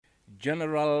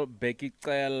General Bheki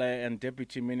Cele and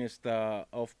Deputy Minister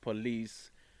of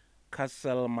Police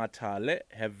Cassel Mathale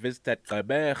have visited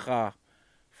Gqeberha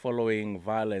following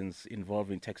violence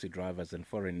involving taxi drivers and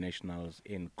foreign nationals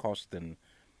in Korsten.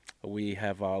 We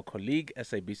have our colleague,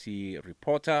 SABC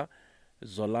Reporter,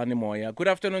 Zolani Moya. Good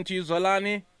afternoon to you,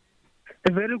 Zolani.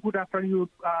 A very good afternoon,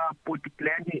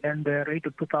 Potiklani and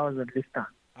Radio 2000 listener.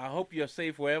 I hope you're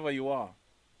safe wherever you are.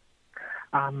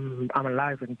 I'm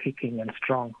alive and kicking and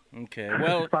strong. Okay,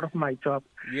 well, it's part of my job.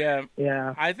 Yeah.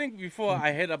 Yeah. I think before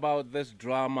I heard about this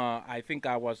drama, I think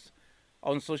I was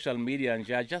on social media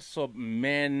and I just saw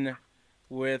men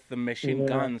with the machine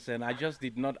guns, and I just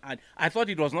did not. I thought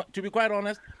it was not. To be quite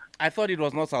honest, I thought it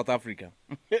was not South Africa.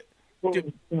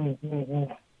 You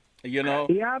know.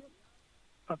 Yeah.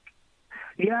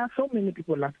 Yeah, so many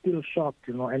people are still shocked,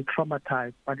 and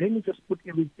traumatized. But let me just put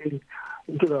everything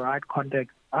into the right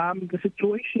context. The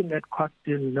situation at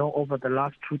Korsten, over the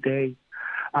last 2 days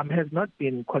has not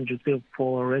been conducive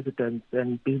for residents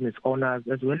and business owners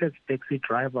as well as taxi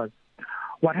drivers.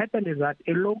 What happened is that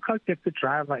a local taxi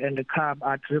driver and a cab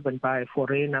are driven by a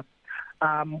foreigner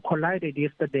collided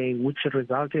yesterday, which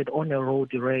resulted on a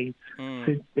road race.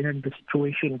 Since then, the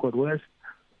situation got worse.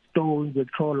 Stones were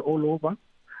thrown all over.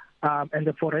 And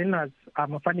the foreigners,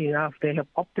 funny enough, they have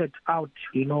opted out,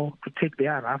 to take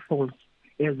their rifles,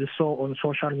 as we saw on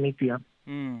social media.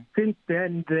 Since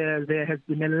then, there has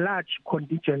been a large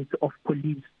contingent of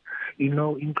police,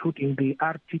 including the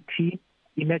RTT,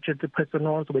 emergency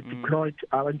personnel were deployed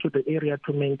into the area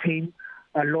to maintain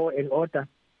law and order.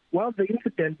 Well, the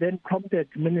incident then prompted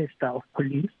Minister of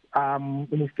Police,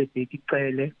 Minister Bheki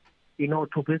Cele,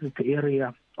 to visit the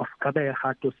area of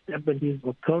Gqeberha to strengthen his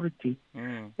authority.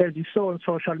 As you saw on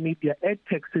social media, 8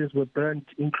 taxis were burnt,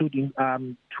 including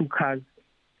 2 cars,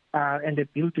 and a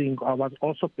building was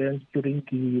also burnt during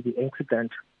the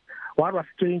incident. What was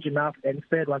strange enough and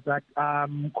sad was that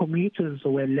commuters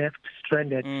were left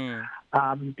stranded.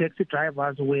 Taxi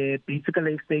drivers were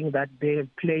basically saying that they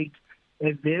have played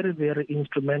a very, very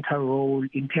instrumental role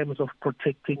in terms of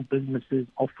protecting businesses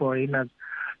of foreigners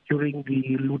during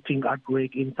the looting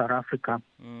outbreak in South Africa.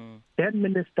 That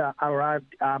minister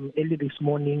arrived early this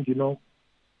morning,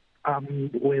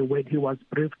 when he was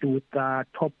briefed with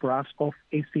top brass of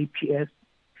SAPS,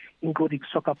 including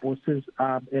soccer bosses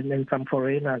and then some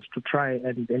foreigners to try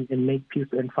and make peace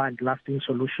and find lasting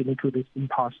solution into this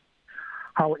impasse.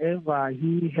 However,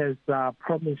 he has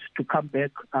promised to come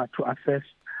back to assess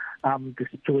the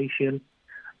situation.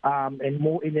 And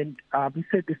more we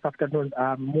said this afternoon,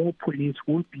 more police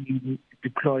will be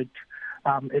deployed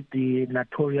at the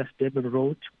notorious Durban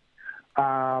Road.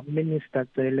 Minister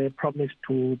Cele promised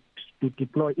to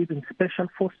deploy even special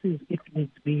forces if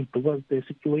needs be, because the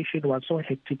situation was so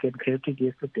hectic and chaotic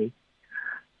yesterday.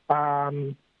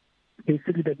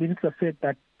 Basically, the minister said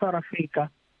that South Africa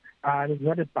is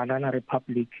not a banana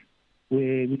republic,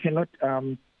 where we cannot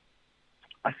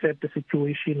accept a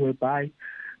situation whereby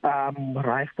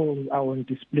rifles are on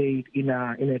display in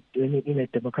a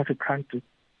democratic country.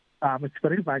 It's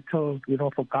very vital,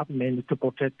 for government to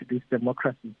protect this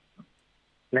democracy.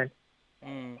 Yeah.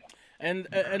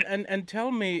 And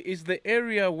tell me, is the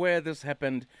area where this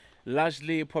happened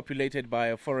largely populated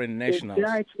by foreign nationals?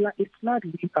 It's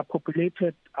largely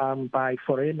populated by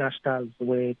foreign nationals,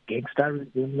 where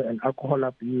gangsterism and alcohol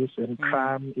abuse and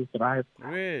crime is rife.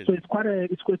 Really? So it's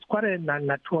quite a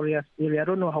notorious area. I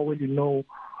don't know how well you know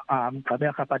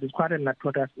Gqeberha, but it's quite a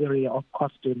notorious area of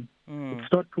Korsten.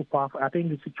 It's not too far. I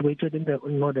think it's situated in the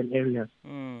northern areas.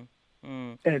 And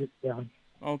yeah.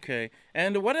 Okay.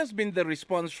 And what has been the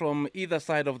response from either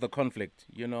side of the conflict,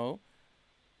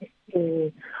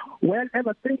 Well,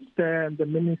 ever since the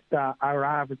minister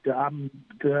arrived,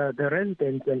 the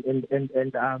residents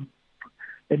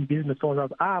and business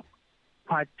owners are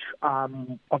quite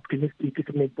optimistic, if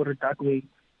you may put it that way,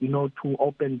 to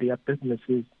open their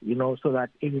businesses, so that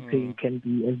everything can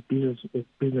be as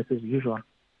business as usual.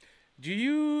 Do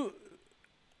you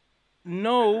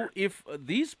know if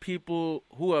these people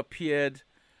who appeared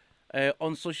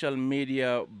on social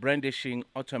media brandishing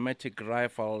automatic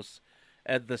rifles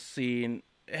at the scene,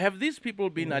 have these people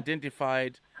been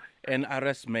identified and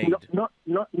arrests made? Not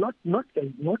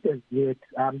as yet.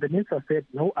 The minister said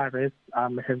no arrests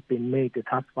has been made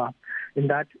thus far, in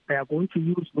that they are going to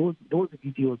use those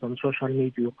videos on social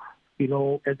media,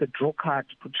 as a draw card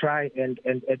to try and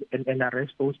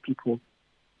arrest those people.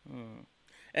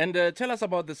 And tell us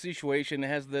about the situation.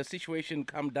 Has the situation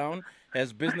come down?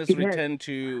 Has business returned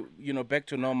to, back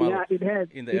to normal? Yeah, it has.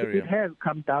 In the area? It has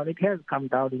come down. It has come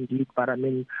down indeed. But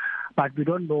we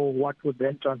don't know what will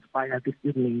then transpire this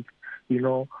evening.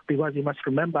 because you must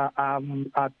remember,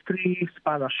 3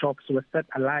 spaza shops were set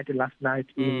alight last night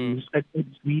in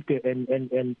Reporte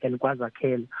and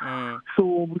Cassel.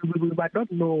 So we might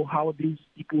not know how these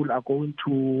people are going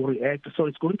to react. So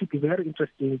it's going to be very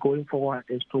interesting going forward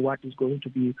as to what is going to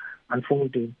be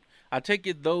unfolding. I take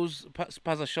it those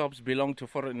spaza shops belong to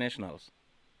foreign nationals.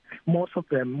 Most of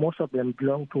them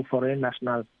belong to foreign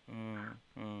nationals.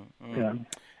 Yeah.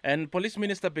 And Police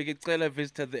Minister Bheki Cele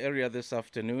visited the area this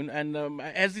afternoon, and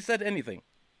has he said anything?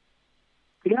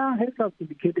 Yeah, he has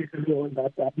indicated on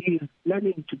that he is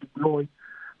planning to deploy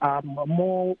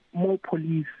more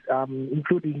police,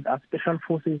 including special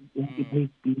forces if it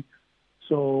needs be.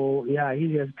 So yeah,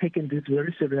 he has taken this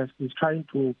very serious. He's trying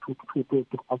to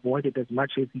avoid it as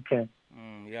much as he can.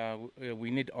 Yeah,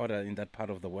 we need order in that part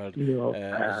of the world.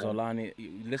 Zolani,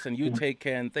 listen, you take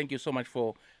care, and thank you so much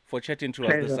for chatting to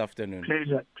us this afternoon.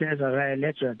 Pleasure,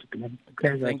 legend.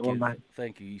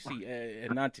 Thank you. You see,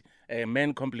 not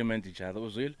men compliment each other.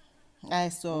 I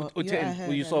saw.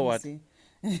 You saw what?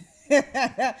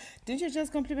 Didn't you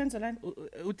just compliment Zolani?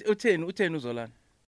 Uten Zolani.